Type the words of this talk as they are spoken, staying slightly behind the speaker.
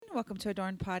Welcome to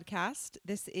Adorned Podcast.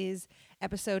 This is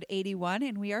episode 81,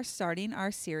 and we are starting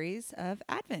our series of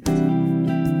Advent.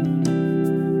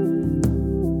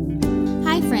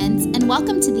 Hi, friends, and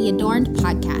welcome to the Adorned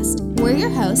Podcast. We're your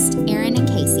hosts, Erin and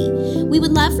Casey. We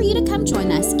would love for you to come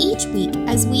join us each week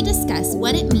as we discuss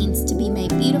what it means to be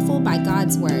made beautiful by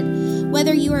God's Word.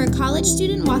 Whether you are a college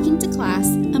student walking to class,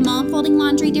 a mom folding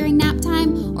laundry during nap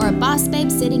time, or a boss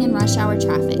babe sitting in rush hour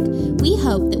traffic, we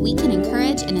hope that we can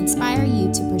encourage and inspire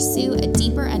you to pursue a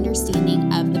deeper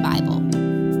understanding of the Bible.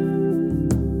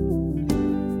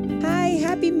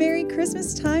 Happy Merry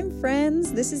Christmas time,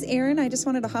 friends. This is Erin. I just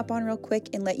wanted to hop on real quick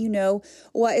and let you know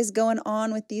what is going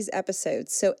on with these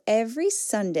episodes. So every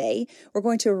Sunday, we're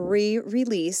going to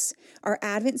re-release our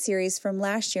Advent series from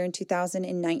last year in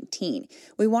 2019.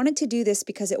 We wanted to do this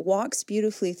because it walks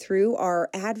beautifully through our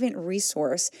Advent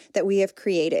resource that we have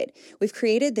created. We've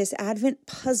created this Advent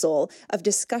puzzle of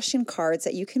discussion cards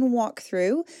that you can walk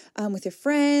through with your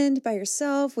friend, by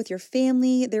yourself, with your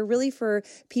family. They're really for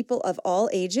people of all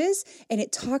ages, and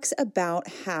it talks about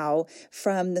how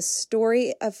from the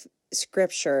story of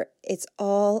Scripture, it's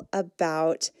all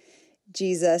about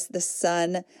Jesus, the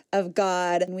Son of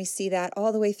God. And we see that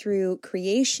all the way through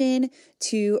creation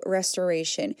to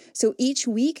restoration. So each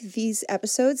week, these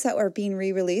episodes that are being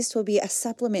re-released will be a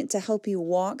supplement to help you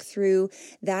walk through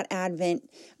that Advent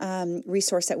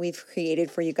resource that we've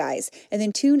created for you guys. And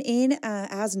then tune in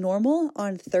as normal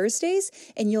on Thursdays,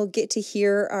 and you'll get to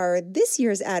hear this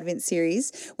year's Advent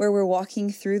series where we're walking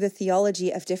through the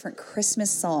theology of different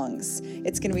Christmas songs.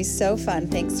 It's going to be so fun.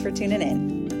 Thanks for tuning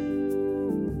in.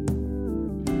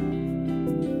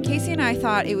 Casey and I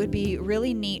thought it would be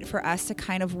really neat for us to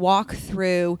kind of walk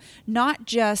through not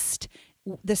just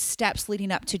the steps leading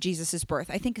up to Jesus's birth.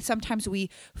 I think sometimes we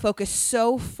focus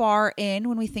so far in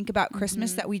when we think about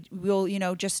Christmas that we will,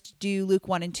 just do Luke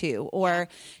 1 and 2, or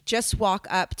just walk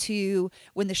up to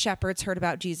when the shepherds heard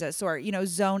about Jesus, or,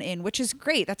 zone in, which is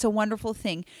great. That's a wonderful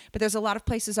thing. But there's a lot of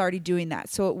places already doing that.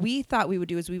 So what we thought we would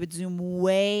do is we would zoom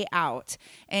way out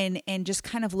and just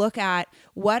kind of look at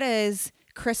what does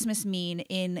Christmas mean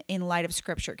in light of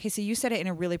Scripture. Casey, you said it in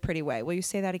a really pretty way. Will you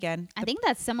say that again? I think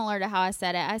that's similar to how I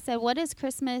said it. I said, what does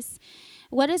Christmas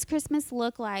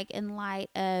look like in light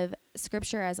of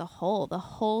Scripture as a whole? The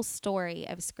whole story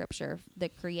of Scripture, the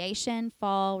creation,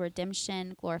 fall,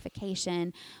 redemption,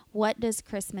 glorification. What does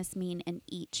Christmas mean in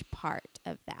each part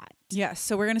of that? Yes.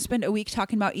 So we're going to spend a week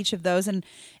talking about each of those. And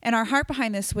our heart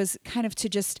behind this was kind of to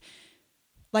just,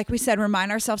 like we said,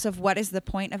 remind ourselves of what is the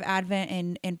point of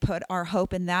Advent and put our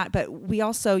hope in that. But we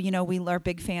also, we are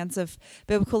big fans of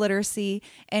biblical literacy,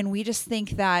 and we just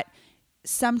think that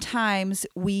sometimes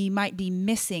we might be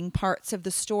missing parts of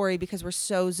the story because we're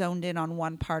so zoned in on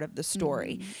one part of the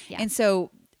story. And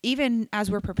so even as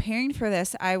we're preparing for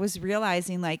this, I was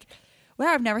realizing wow,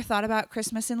 I've never thought about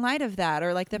Christmas in light of that,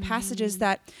 or the passages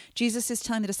that Jesus is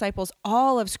telling the disciples,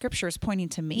 all of Scripture is pointing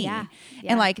to me.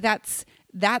 And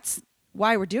that's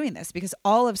why we're doing this, because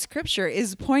all of Scripture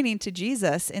is pointing to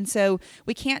Jesus. And so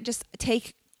we can't just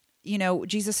take,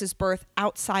 Jesus's birth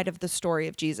outside of the story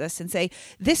of Jesus and say,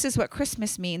 this is what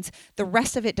Christmas means. The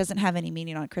rest of it doesn't have any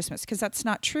meaning on Christmas, because that's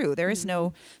not true. There is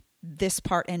no this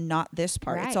part and not this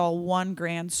part. Right. It's all one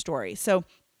grand story. So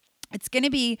it's going to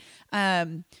be,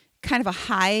 kind of a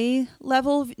high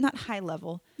level, not high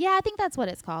level. Yeah, I think that's what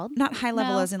it's called. Not high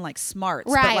level as in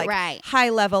smarts, right, but right. High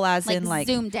level as in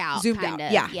zoomed out.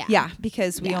 Yeah,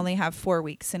 because we only have 4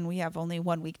 weeks and we have only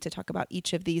 1 week to talk about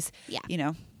each of these,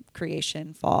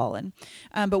 creation, fall, and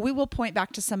but we will point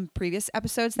back to some previous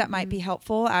episodes that might be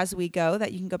helpful as we go,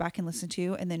 that you can go back and listen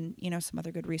to, and then, some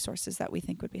other good resources that we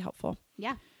think would be helpful.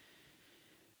 Yeah.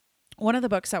 One of the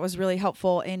books that was really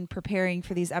helpful in preparing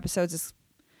for these episodes is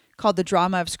called The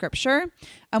Drama of Scripture.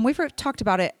 We've talked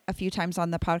about it a few times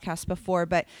on the podcast before,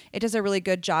 but it does a really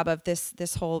good job of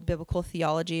this whole biblical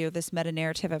theology, or this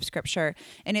meta-narrative of Scripture.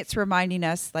 And it's reminding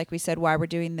us, like we said, why we're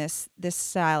doing this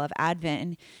style of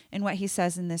Advent. And what he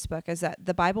says in this book is that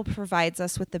the Bible provides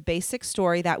us with the basic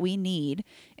story that we need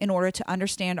in order to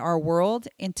understand our world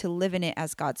and to live in it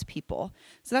as God's people.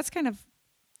 So that's kind of,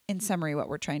 in summary, what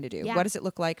we're trying to do. Yeah. What does it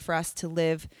look like for us to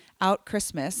live out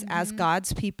Christmas as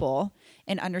God's people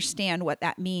and understand what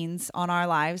that means on our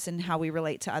lives and how we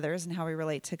relate to others and how we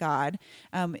relate to God?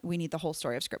 We need the whole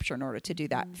story of Scripture in order to do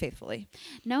that faithfully.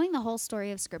 Knowing the whole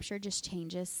story of Scripture just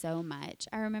changes so much.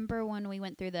 I remember when we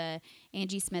went through the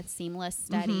Angie Smith Seamless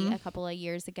study a couple of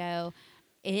years ago,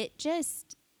 it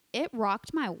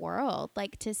rocked my world,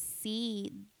 to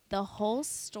see the whole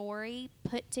story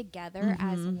put together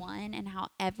as one, and how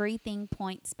everything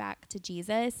points back to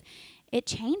Jesus. it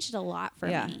changed a lot for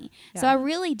me. Yeah. So I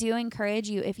really do encourage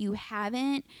you, if you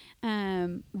haven't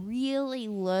really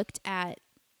looked at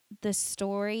the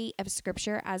story of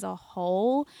Scripture as a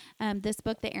whole, this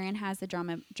book that Erin has, the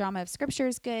drama of Scripture,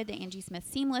 is good. The Angie Smith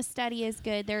Seamless Study is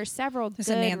good. There are several There's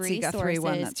good a Nancy resources. Guthrie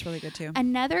one that's really good too.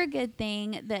 Another good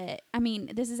thing that, I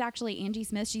mean, this is actually Angie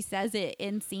Smith. She says it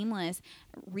in Seamless.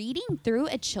 Reading through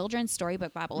a children's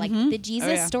storybook Bible, like the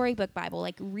Jesus Storybook Bible,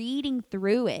 like reading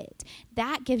through it,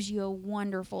 that gives you a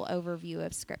wonderful overview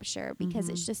of Scripture, because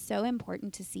it's just so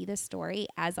important to see the story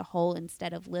as a whole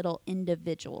instead of little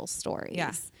individual stories.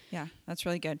 Yeah, that's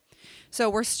really good. So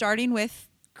we're starting with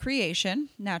creation,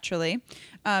 naturally.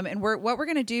 And what we're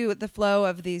going to do with the flow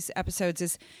of these episodes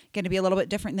is going to be a little bit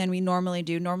different than we normally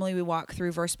do. Normally we walk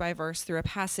through verse by verse through a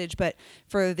passage, but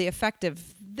for the effect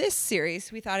of this series,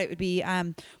 we thought it would be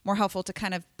more helpful to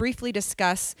kind of briefly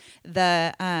discuss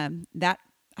the that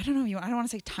I don't want to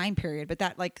say time period, but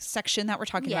that like section that we're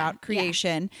talking about,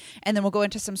 creation. And then we'll go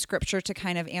into some scripture to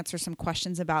kind of answer some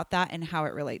questions about that and how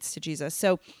it relates to Jesus.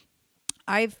 So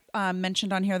I've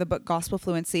mentioned on here the book Gospel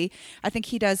Fluency. I think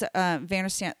he does,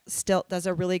 Vanderstand Stilt does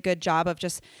a really good job of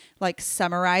just like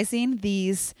summarizing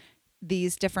these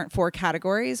different 4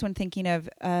 categories when thinking of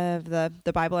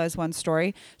the Bible as one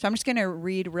story. So I'm just going to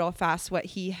read real fast what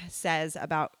he says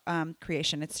about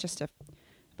creation. It's just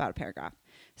about a paragraph.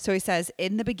 So he says,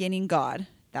 in the beginning, God.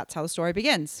 That's how the story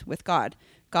begins, with God.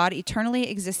 God eternally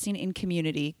existing in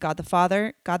community, God the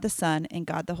Father, God the Son, and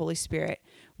God the Holy Spirit.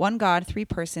 One God, 3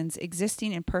 persons,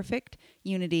 existing in perfect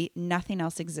unity, nothing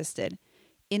else existed.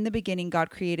 In the beginning, God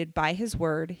created by his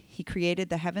word. He created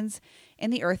the heavens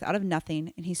and the earth out of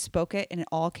nothing, and he spoke it, and it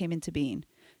all came into being.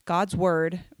 God's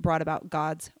word brought about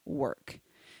God's work.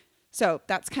 So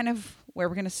that's kind of where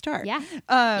we're going to start.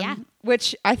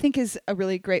 Which I think is a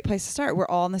really great place to start. We're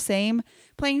all in the same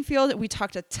playing field. We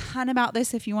talked a ton about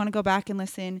this. If you want to go back and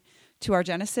listen to our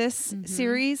Genesis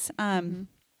series,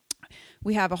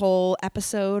 we have a whole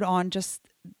episode on just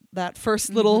that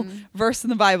first little verse in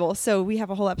the Bible. So we have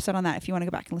a whole episode on that if you want to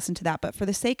go back and listen to that. But for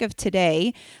the sake of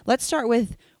today, let's start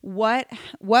with what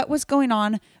was going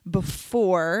on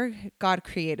before God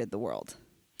created the world.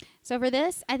 So for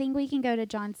this, I think we can go to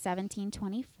John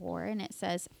 17:24, and it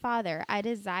says, Father, I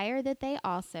desire that they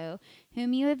also,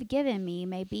 whom you have given me,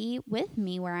 may be with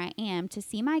me where I am, to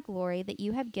see my glory that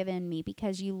you have given me,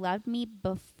 because you loved me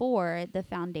before the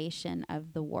foundation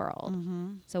of the world.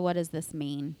 So what does this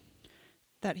mean?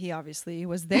 That he obviously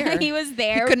was there. He was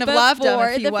there. He couldn't have loved him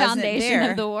if he the wasn't foundation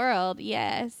there. of the world.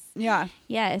 Yes. Yeah.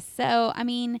 Yes. So, I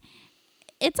mean,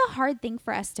 it's a hard thing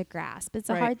for us to grasp.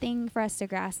 It's a hard thing for us to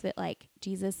grasp that, like,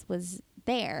 Jesus was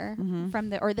there from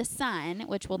the Son,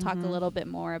 which we'll talk a little bit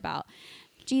more about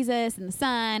Jesus and the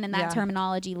Son and that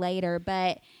terminology later,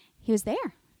 but he was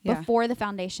there before the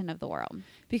foundation of the world.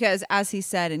 Because as he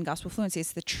said in Gospel Fluency,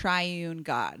 it's the triune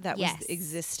God that was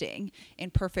existing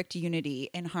in perfect unity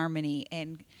and harmony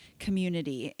and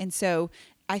community. And so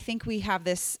I think we have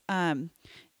this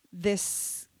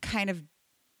this kind of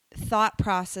thought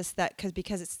process that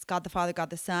because it's God the Father, God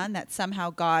the Son, that somehow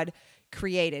God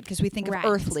created, because we think of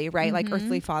earthly, right? Like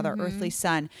earthly Father, earthly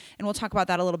Son. And we'll talk about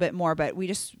that a little bit more, but we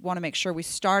just want to make sure we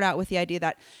start out with the idea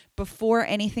that before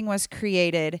anything was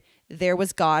created, there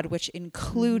was God, which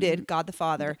included God the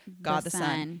Father, God the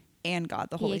Son, and God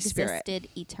the Holy Spirit. He existed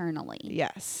eternally.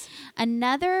 Yes.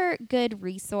 Another good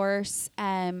resource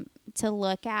to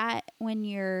look at when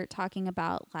you're talking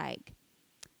about like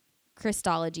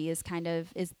Christology is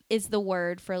the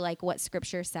word for like what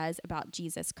Scripture says about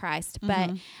Jesus Christ.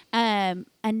 But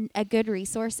a good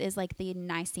resource is like the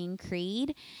Nicene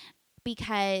Creed,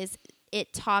 because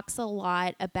it talks a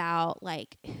lot about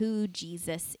like who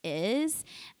Jesus is,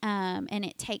 and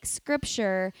it takes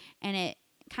Scripture and it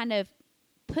kind of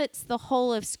puts the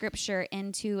whole of Scripture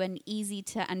into an easy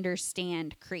to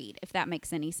understand creed, if that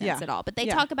makes any sense at all. But they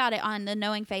talk about it on the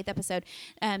Knowing Faith episode,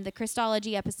 the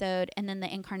Christology episode, and then the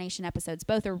Incarnation episodes.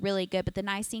 Both are really good, but the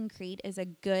Nicene Creed is a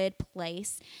good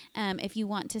place if you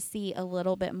want to see a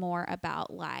little bit more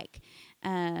about like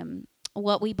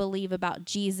what we believe about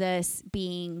Jesus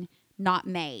being not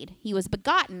made. He was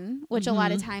begotten, which a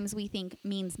lot of times we think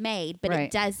means made, but it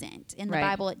doesn't. In the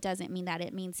Bible, it doesn't mean that.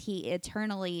 It means he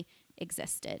eternally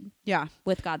existed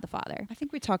with God the Father. I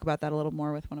think we talk about that a little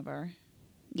more with one of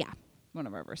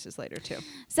our verses later too.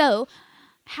 So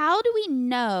how do we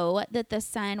know that the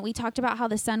Son, we talked about how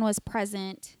the Son was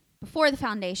present before the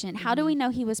foundation. How do we know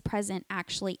he was present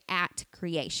actually at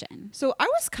creation? So I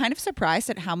was kind of surprised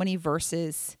at how many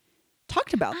verses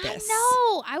talked about this. I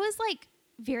know. I was like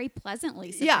very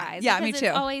pleasantly surprised. Yeah, me too.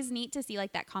 It's always neat to see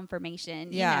like that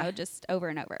confirmation, you know, just over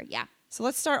and over. Yeah. So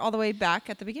let's start all the way back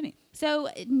at the beginning. So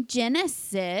in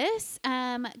Genesis,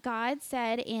 God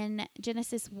said in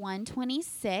Genesis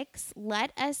 1:26,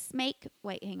 let us make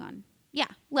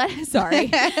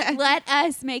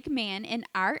man in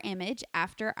our image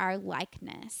after our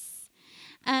likeness.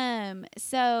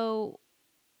 So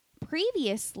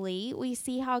previously we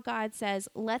see how God says,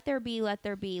 let there be, let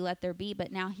there be, let there be.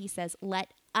 But now he says,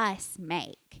 let us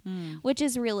make, which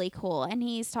is really cool. And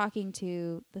he's talking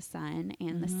to the Son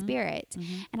and the Spirit.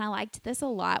 And I liked this a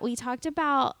lot. We talked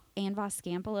about Anne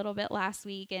Voskamp a little bit last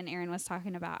week, and Erin was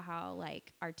talking about how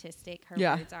like artistic her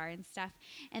words are and stuff.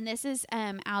 And this is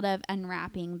out of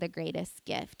Unwrapping the Greatest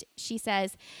Gift. She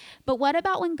says, but what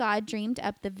about when God dreamed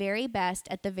up the very best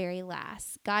at the very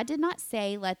last? God did not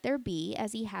say, let there be,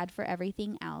 as he had for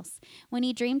everything else. When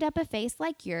he dreamed up a face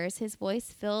like yours, his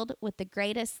voice filled with the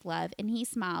greatest love, and he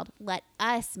smiled, let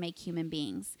us make human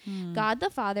beings. God the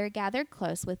Father gathered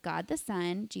close with God the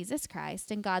Son, Jesus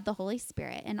Christ, and God the Holy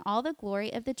Spirit, and all the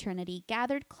glory of the Trinity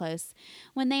gathered close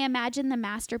when they imagined the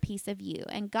masterpiece of you.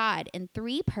 And God, in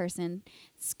 3 persons,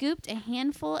 scooped a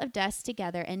handful of dust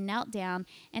together and knelt down,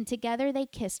 and together they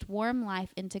kissed warm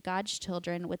life into God's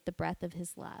children with the breath of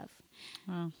his love.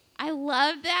 Wow. I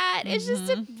love that. It's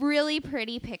just a really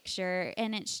pretty picture.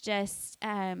 And it's just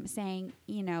saying,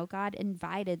 you know, God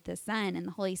invited the Son and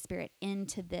the Holy Spirit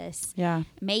into this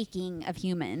making of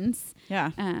humans.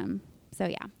 Yeah. So,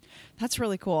 yeah. That's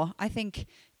really cool. I think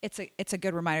it's a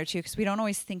good reminder too, because we don't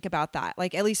always think about that.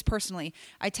 Like, at least personally,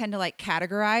 I tend to like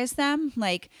categorize them.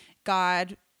 Like,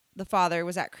 God the Father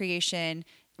was at creation.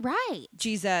 Right.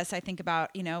 Jesus, I think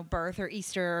about, you know, birth or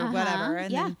Easter or whatever.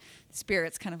 And then the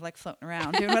Spirit's kind of like floating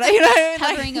around doing what I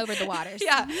hovering over the waters.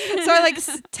 Yeah. So I like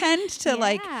tend to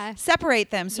like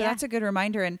separate them. So that's a good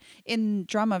reminder. And in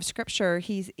Drama of Scripture,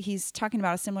 he's talking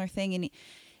about a similar thing.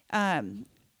 And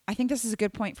I think this is a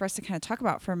good point for us to kind of talk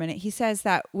about for a minute. He says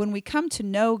that when we come to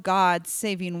know God's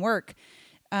saving work,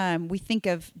 we think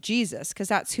of Jesus, because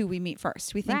that's who we meet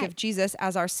first. We think of Jesus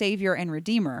as our Savior and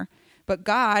Redeemer. But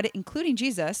God, including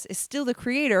Jesus, is still the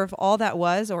creator of all that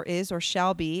was or is or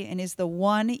shall be, and is the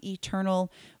one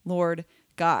eternal Lord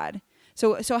God.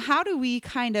 So how do we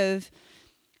kind of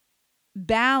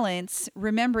balance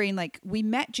remembering, like, we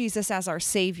met Jesus as our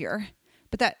Savior,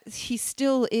 but that he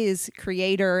still is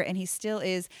creator and he still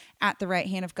is at the right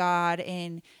hand of God.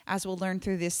 And as we'll learn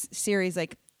through this series,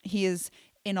 like, he is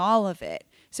in all of it.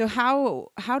 So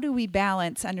how do we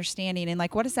balance understanding, and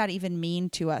like, what does that even mean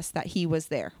to us that he was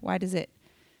there? Why does it?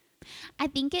 I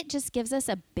think it just gives us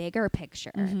a bigger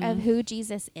picture of who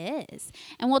Jesus is.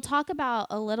 And we'll talk about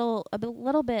a little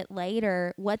bit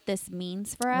later what this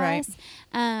means for us.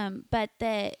 But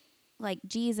that, like,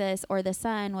 Jesus or the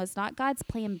Son was not God's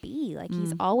plan B. Like,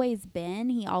 he's always been,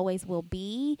 he always will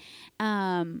be.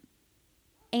 And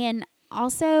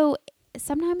also,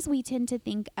 sometimes we tend to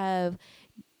think of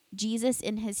Jesus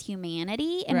in his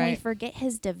humanity, and we forget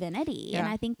his divinity. And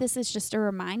I think this is just a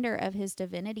reminder of his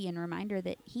divinity and reminder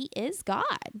that he is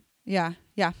God. Yeah.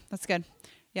 Yeah. That's good.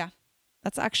 Yeah.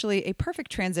 That's actually a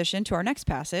perfect transition to our next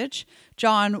passage,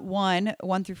 John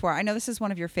 1:1-4. I know this is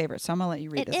one of your favorites, so I'm going to let you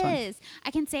read this one. It is.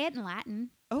 I can say it in Latin.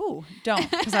 Oh,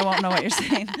 don't, because I won't know what you're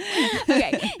saying.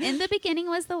 Okay. In the beginning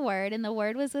was the Word, and the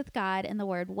Word was with God, and the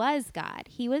Word was God.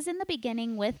 He was in the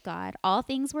beginning with God. All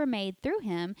things were made through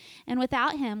him, and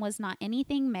without him was not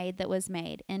anything made that was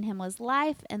made. In him was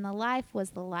life, and the life was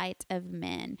the light of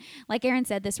men. Like Erin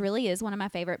said, this really is one of my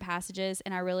favorite passages,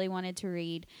 and I really wanted to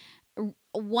read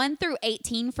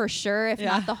 1-18 for sure, if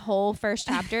not the whole first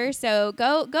chapter. So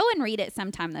go and read it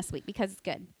sometime this week, because it's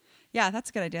good. Yeah, that's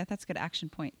a good idea. That's a good action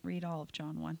point. Read all of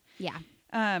John 1. Yeah.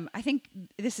 I think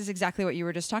this is exactly what you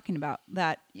were just talking about.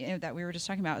 That we were just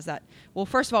talking about is that, well,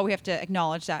 first of all, we have to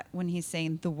acknowledge that when he's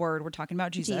saying the Word, we're talking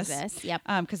about Jesus. Yep.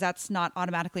 Because that's not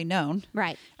automatically known.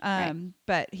 Right.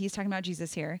 But he's talking about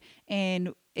Jesus here,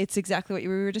 and it's exactly what you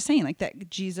were just saying, like that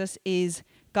Jesus is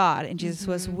God and Jesus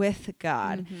was with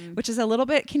God, which is a little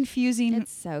bit confusing.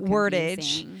 It's so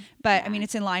wordage, but I mean,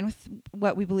 it's in line with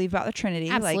what we believe about the Trinity.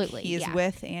 Absolutely, like he is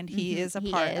with and he is a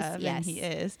part of, and he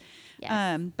is.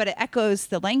 Yes. But it echoes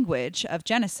the language of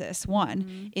Genesis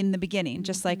 1 in the beginning,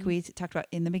 just like we talked about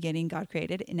in the beginning, God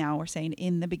created. And now we're saying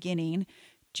in the beginning,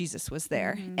 Jesus was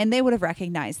there. And they would have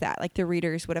recognized that. Like the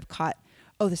readers would have caught,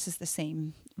 oh, this is the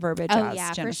same verbiage as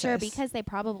Genesis. For sure, because they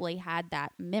probably had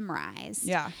that memorized.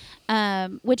 Yeah.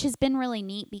 Which has been really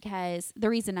neat, because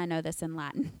the reason I know this in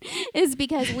Latin is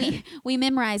because we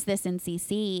memorized this in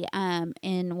CC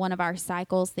in one of our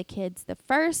cycles. The kids, the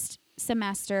first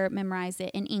semester memorize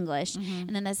it in English. Mm-hmm.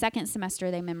 And then the second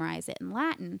semester they memorize it in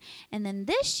Latin. And then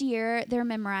this year they're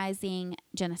memorizing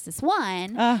Genesis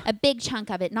 1, a big chunk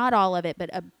of it, not all of it, but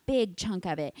a big chunk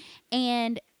of it.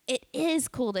 And it is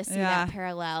cool to see that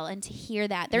parallel and to hear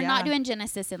that. They're not doing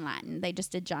Genesis in Latin. They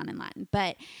just did John in Latin.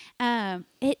 But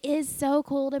it is so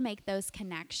cool to make those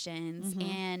connections.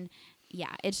 Mm-hmm. And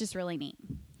yeah, it's just really neat.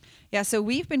 Yeah, so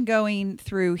we've been going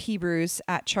through Hebrews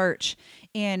at church,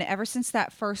 and ever since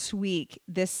that first week,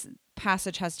 this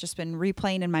passage has just been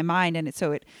replaying in my mind, and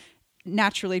so it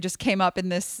naturally just came up in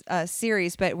this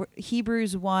series. But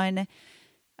Hebrews 1,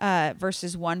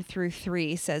 verses 1 through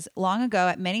 3 says, "Long ago,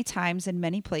 at many times and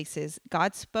many places,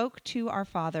 God spoke to our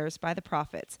fathers by the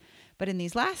prophets. But in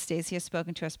these last days, he has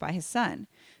spoken to us by his Son,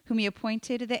 whom he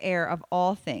appointed the heir of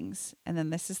all things." And then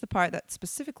this is the part that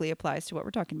specifically applies to what we're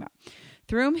talking about.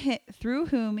 Through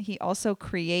whom he also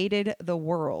created the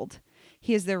world.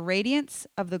 He is the radiance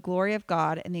of the glory of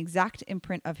God and the exact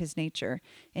imprint of his nature.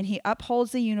 And he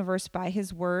upholds the universe by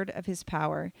his word of his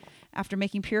power. After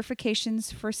making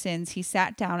purifications for sins, he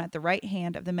sat down at the right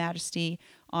hand of the Majesty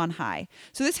on high.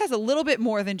 So this has a little bit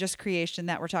more than just creation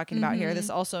that we're talking about here. This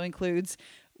also includes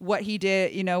what he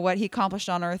did, what he accomplished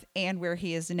on earth and where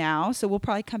he is now. So we'll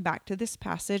probably come back to this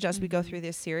passage as we go through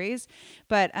this series.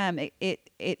 But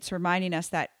it's reminding us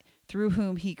that through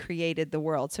whom he created the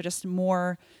world. So just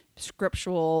more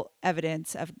scriptural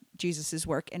evidence of Jesus's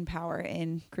work and power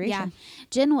in creation. Yeah.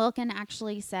 Jen Wilkin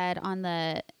actually said on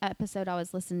the episode I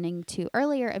was listening to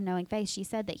earlier of Knowing Faith, she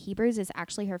said that Hebrews is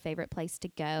actually her favorite place to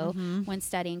go when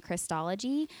studying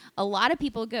Christology. A lot of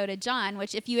people go to John,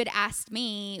 which if you had asked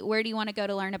me, where do you want to go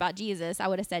to learn about Jesus? I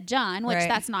would have said John, which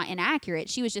that's not inaccurate.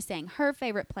 She was just saying her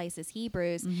favorite place is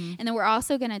Hebrews. And then we're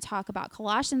also going to talk about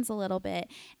Colossians a little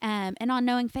bit. And on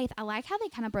Knowing Faith, I like how they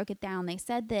kind of broke it down. They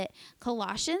said that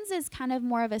Colossians is kind of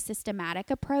more of a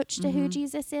systematic approach to who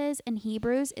Jesus is, and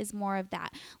Hebrews is more of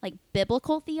that like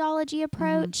biblical theology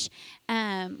approach.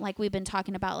 Like we've been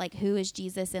talking about, like who is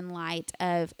Jesus in light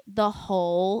of the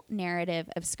whole narrative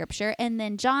of Scripture, and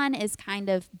then John is kind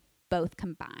of both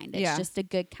combined. It's just a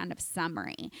good kind of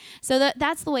summary. So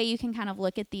that's the way you can kind of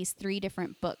look at these three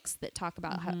different books that talk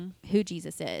about who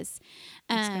Jesus is.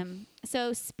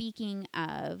 So speaking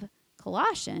of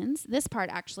Colossians, this part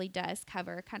actually does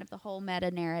cover kind of the whole meta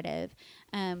narrative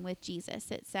with Jesus.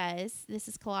 It says, this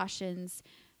is Colossians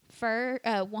first.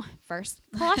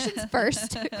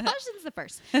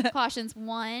 Colossians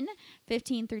 1,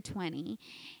 15 through 20.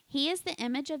 He is the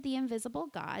image of the invisible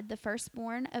God, the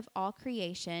firstborn of all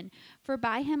creation. For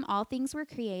by him all things were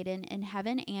created in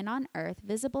heaven and on earth,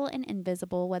 visible and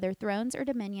invisible, whether thrones or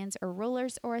dominions or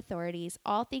rulers or authorities.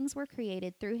 All things were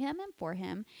created through him and for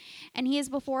him. And he is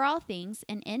before all things,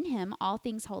 and in him all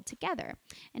things hold together.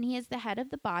 And he is the head of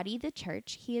the body, the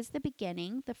church. He is the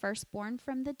beginning, the firstborn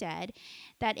from the dead,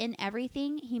 that in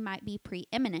everything he might be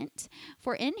preeminent.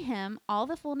 For in him all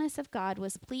the fullness of God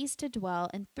was pleased to dwell,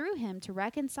 and through him to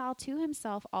reconcile to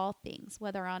himself all things,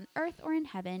 whether on earth or in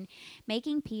heaven,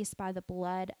 making peace by the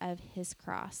blood of his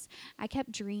cross. I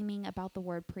kept dreaming about the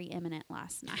word preeminent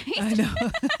last night. I know.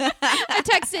 I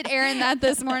texted Aaron that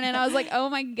this morning. I was like, oh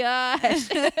my gosh.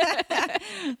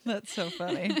 That's so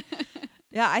funny.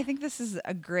 Yeah, I think this is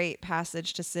a great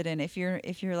passage to sit in. If you're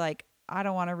like, I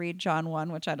don't want to read John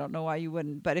 1, which I don't know why you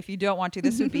wouldn't. But if you don't want to,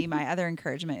 this would be my other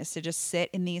encouragement, is to just sit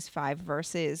in these 5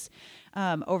 verses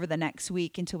over the next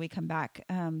week until we come back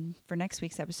for next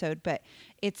week's episode. But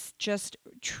it's just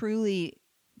truly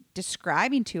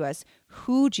describing to us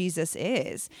who Jesus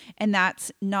is. And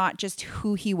that's not just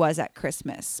who he was at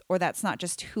Christmas, or that's not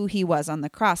just who he was on the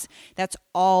cross. That's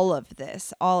all of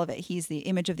this, all of it. He's the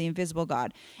image of the invisible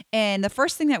God. And the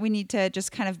first thing that we need to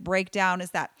just kind of break down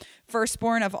is that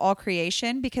firstborn of all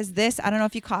creation, because this, I don't know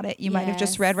if you caught it, you might have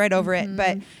just read right over it,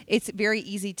 but it's very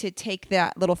easy to take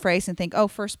that little phrase and think, oh,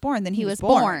 firstborn, then he was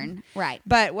born. Right.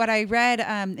 But what I read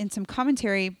in some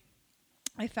commentary,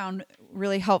 I found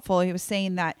really helpful. He was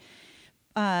saying that,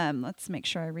 let's make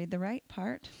sure I read the right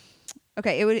part.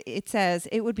 Okay, it says,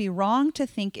 it would be wrong to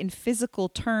think in physical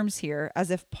terms here,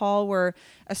 as if Paul were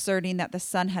asserting that the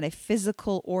Son had a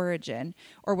physical origin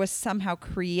or was somehow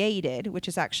created, which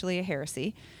is actually a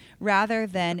heresy, rather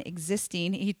than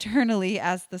existing eternally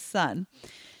as the Son,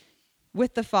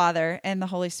 with the Father and the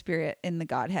Holy Spirit in the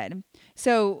Godhead.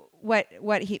 So what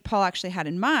Paul actually had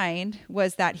in mind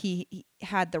was that he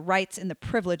had the rights and the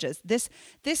privileges. This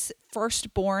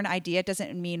firstborn idea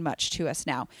doesn't mean much to us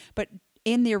now, but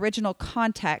in the original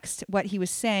context, what he was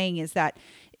saying is that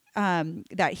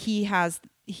that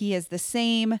he is the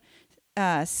same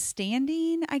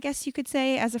standing, I guess you could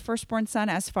say, as a firstborn son,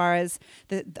 as far as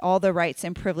all the rights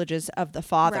and privileges of the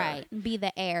father. Right. Be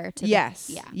the heir to yes.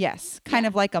 the... Yeah. Yes. Kind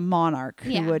of like a monarch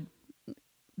who Yeah. would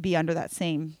be under that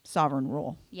same sovereign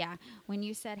rule. Yeah. When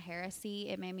you said heresy,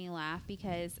 it made me laugh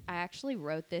because I actually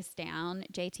wrote this down.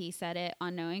 JT said it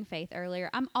on Knowing Faith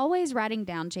earlier. I'm always writing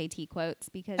down JT quotes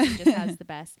because he just has the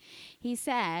best. He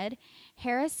said,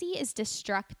 heresy is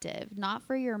destructive, not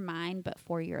for your mind, but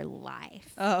for your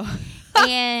life. Oh.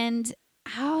 And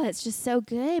it's just so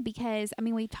good because, I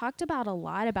mean, we talked about a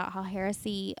lot about how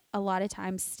heresy a lot of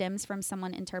times stems from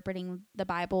someone interpreting the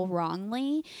Bible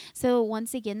wrongly. So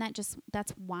once again,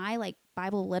 that's why like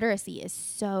Bible literacy is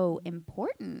so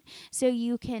important. So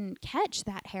you can catch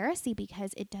that heresy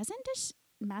because it doesn't just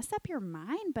mess up your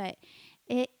mind, but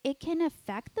it can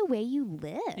affect the way you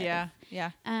live. Yeah.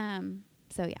 Yeah.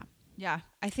 So yeah. Yeah.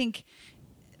 I think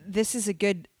this is a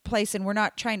good place, and we're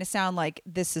not trying to sound like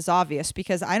this is obvious,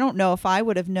 because I don't know if I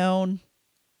would have known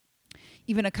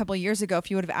even a couple of years ago, if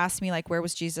you would have asked me like, where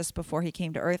was Jesus before he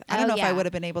came to earth? I don't know if I would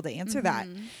have been able to answer that.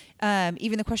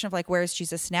 Even the question of like, where is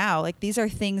Jesus now? Like, these are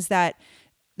things that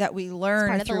we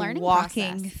learn through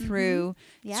walking through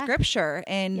scripture.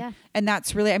 And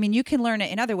that's really, I mean, you can learn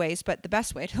it in other ways, but the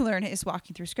best way to learn it is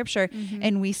walking through scripture.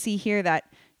 And we see here that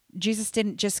Jesus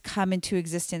didn't just come into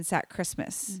existence at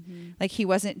Christmas. Like, he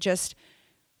wasn't just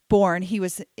born. He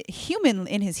was human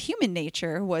in his human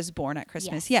nature, was born at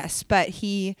Christmas. Yes, but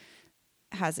he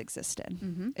has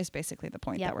existed is basically the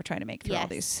point that we're trying to make through all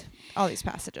these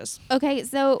passages. Okay,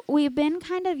 so we've been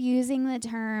kind of using the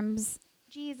terms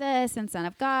Jesus and Son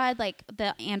of God, like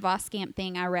the Ann Voskamp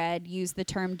thing I read used the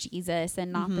term Jesus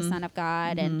and not the Son of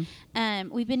God.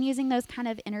 And we've been using those kind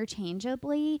of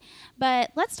interchangeably,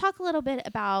 but let's talk a little bit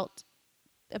about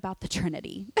the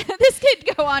Trinity. This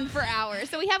could go on for hours.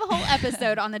 So we have a whole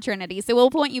episode on the Trinity. So we'll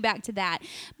point you back to that.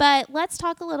 But let's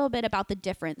talk a little bit about the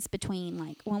difference between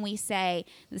like when we say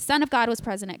the Son of God was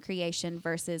present at creation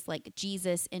versus like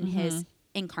Jesus in his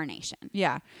incarnation.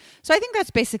 Yeah. So I think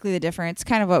that's basically the difference.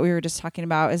 Kind of what we were just talking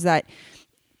about is that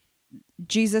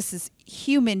Jesus's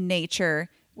human nature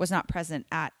was not present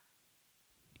at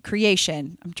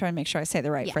creation. I'm trying to make sure I say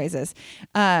the right phrases.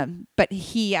 But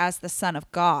he, as the Son of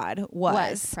God,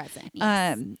 was present.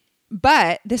 Yes.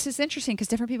 But this is interesting because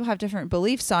different people have different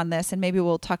beliefs on this, and maybe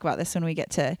we'll talk about this when we get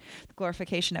to the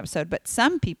glorification episode. But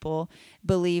some people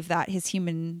believe that his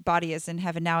human body is in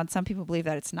heaven now, and some people believe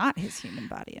that it's not his human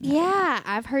body in heaven. Yeah,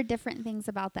 I've heard different things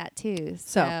about that too.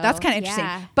 So that's kind of interesting.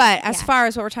 Yeah. But as far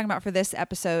as what we're talking about for this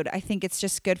episode, I think it's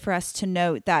just good for us to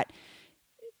note that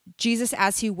Jesus,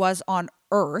 as he was on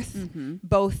earth,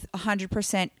 both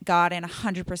 100% God and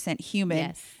 100%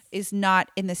 human, is not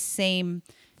in the same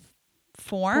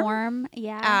form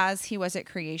as he was at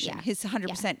creation. His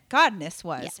 100% godness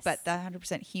was, but the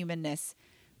 100% humanness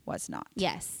was not.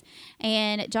 Yes.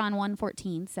 And John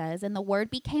 1:14 says, "And the Word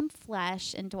became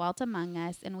flesh and dwelt among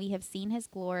us, and we have seen his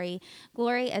glory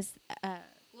as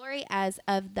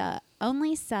of the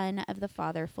only Son of the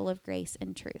Father, full of grace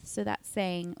and truth." So that's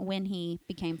saying when he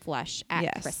became flesh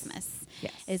at Christmas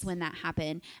is when that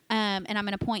happened. And I'm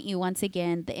going to point you once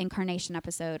again, the incarnation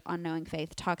episode on Knowing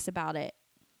Faith talks about it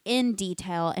in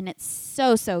detail, and it's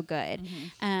so good.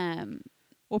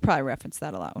 We'll probably reference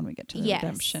that a lot when we get to the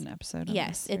redemption episode.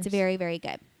 Yes, it's very, very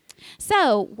good.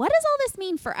 So what does all this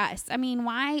mean for us? I mean,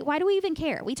 why do we even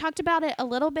care? We talked about it a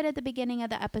little bit at the beginning of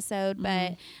the episode,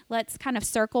 but let's kind of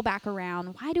circle back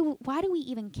around. Why do we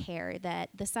even care that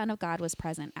the Son of God was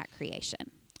present at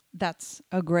creation? That's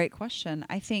a great question.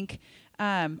 I think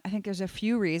there's a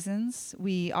few reasons.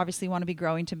 We obviously want to be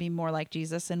growing to be more like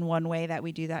Jesus, and one way that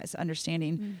we do that is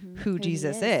understanding who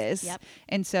Jesus is. Yep.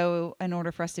 And so in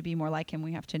order for us to be more like him,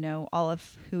 we have to know all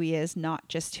of who he is, not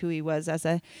just who he was as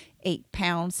a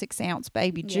 8-pound, 6-ounce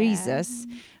baby Jesus.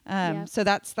 So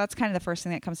that's kind of the first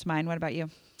thing that comes to mind. What about you?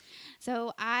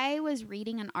 So I was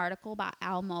reading an article by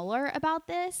Al Mohler about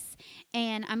this,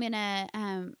 and I'm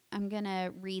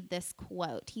gonna read this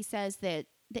quote. He says that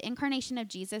the incarnation of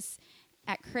Jesus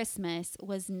at Christmas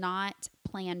was not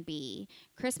plan B.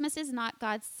 Christmas is not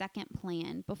God's second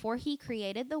plan. Before he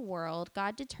created the world,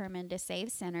 God determined to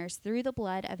save sinners through the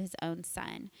blood of his own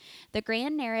Son. The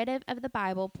grand narrative of the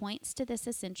Bible points to this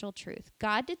essential truth.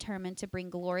 God determined to bring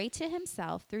glory to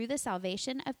himself through the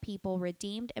salvation of people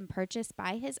redeemed and purchased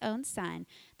by his own Son,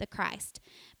 the Christ.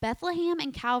 Bethlehem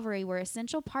and Calvary were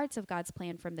essential parts of God's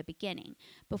plan from the beginning,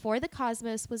 before the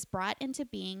cosmos was brought into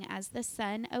being as the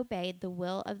Son obeyed the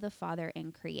will of the Father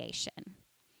in creation.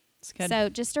 It's good. So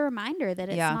just a reminder that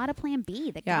it's not a plan B,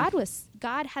 that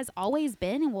God has always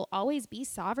been and will always be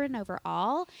sovereign over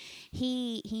all.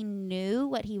 He knew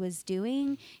what he was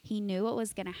doing. He knew what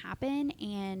was going to happen,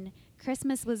 and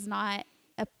Christmas was not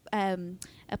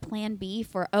a plan B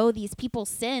for, these people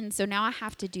sinned, so now I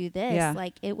have to do this. Yeah.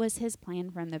 Like, it was his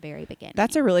plan from the very beginning.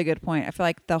 That's a really good point. I feel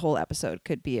like the whole episode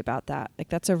could be about that. Like,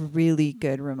 that's a really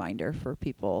good reminder for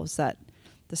people, is that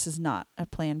this is not a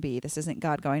plan B. This isn't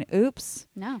God going, oops.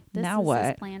 No, this now is what?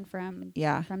 his plan from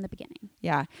the beginning.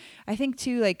 Yeah. I think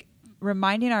too, like,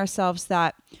 reminding ourselves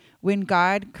that when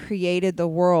God created the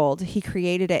world, he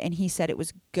created it and he said it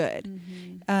was good.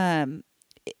 Mm-hmm.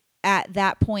 At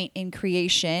that point in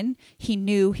creation, he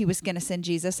knew he was going to send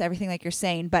Jesus, everything like you're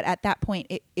saying. But at that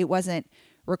point, it wasn't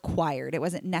required. It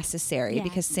wasn't necessary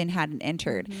because sin hadn't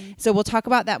entered. Mm-hmm. So we'll talk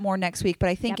about that more next week. But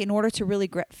I think in order to really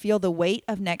feel the weight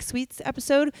of next week's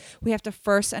episode, we have to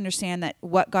first understand that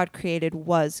what God created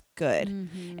was good.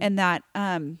 Mm-hmm. And that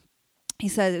he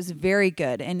says it was very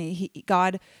good. And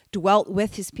God dwelt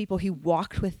with his people. He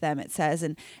walked with them, it says.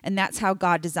 And that's how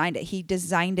God designed it. He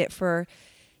designed it for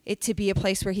it to be a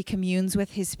place where he communes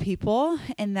with his people,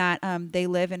 and that they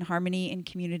live in harmony and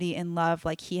community and love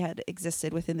like he had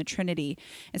existed within the Trinity.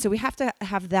 And so we have to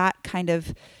have that kind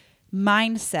of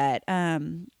mindset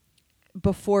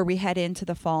before we head into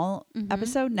the fall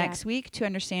episode next week, to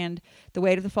understand the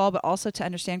weight of the fall, but also to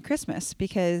understand Christmas,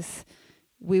 because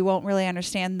we won't really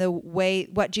understand the way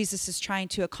what Jesus is trying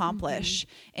to accomplish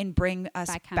and bring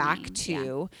us back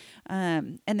to.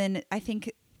 And then I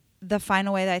think the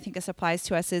final way that I think this applies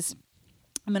to us is,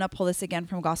 I'm going to pull this again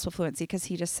from Gospel Fluency, because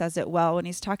he just says it well when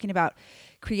he's talking about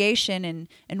creation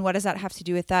and what does that have to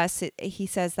do with us. He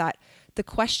says that the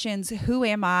questions, who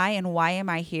am I and why am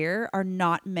I here, are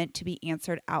not meant to be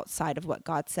answered outside of what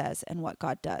God says and what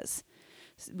God does.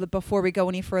 Before we go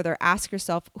any further, ask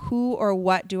yourself, who or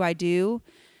what do I do?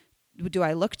 Do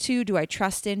I look to? Do I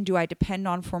trust in? Do I depend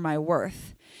on for my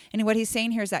worth? And what he's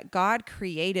saying here is that God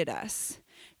created us,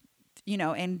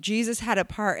 and Jesus had a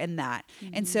part in that.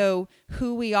 Mm-hmm. And so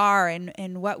who we are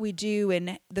and what we do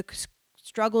and the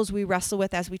struggles we wrestle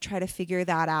with as we try to figure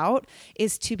that out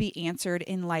is to be answered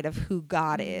in light of who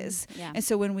God is. Yeah. And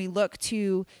so when we look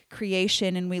to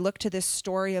creation and we look to this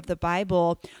story of the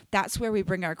Bible, that's where we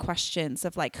bring our questions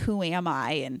of, like, who am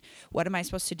I and what am I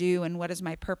supposed to do and what is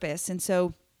my purpose? And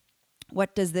so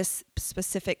what does this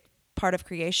specific part of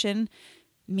creation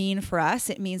mean for us?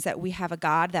 It means that we have a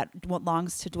God that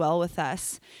longs to dwell with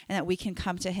us, and that we can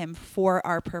come to him for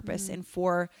our purpose and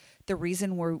for the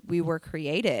reason we were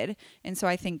created. And so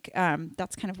I think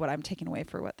that's kind of what I'm taking away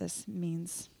for what this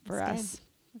means for us.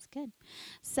 That's good.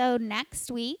 So next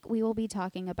week we will be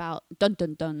talking about we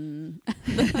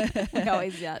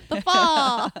always get the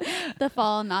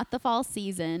fall, not the fall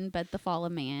season, but the fall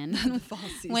of man. The fall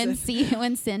season.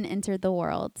 when sin entered the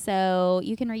world. So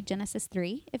you can read Genesis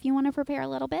 3 if you want to prepare a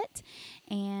little bit,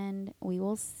 and we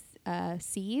will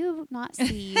see you, not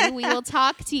see you. We will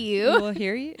talk to you. We will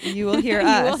hear you. You will hear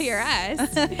us. You will hear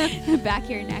us back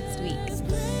here next week.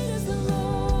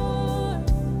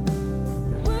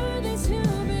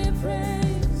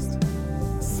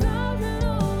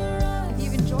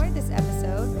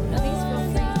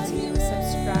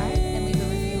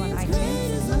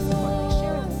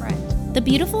 The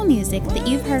beautiful music that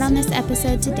you've heard on this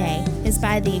episode today is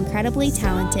by the incredibly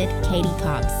talented Katie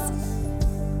Cobbs.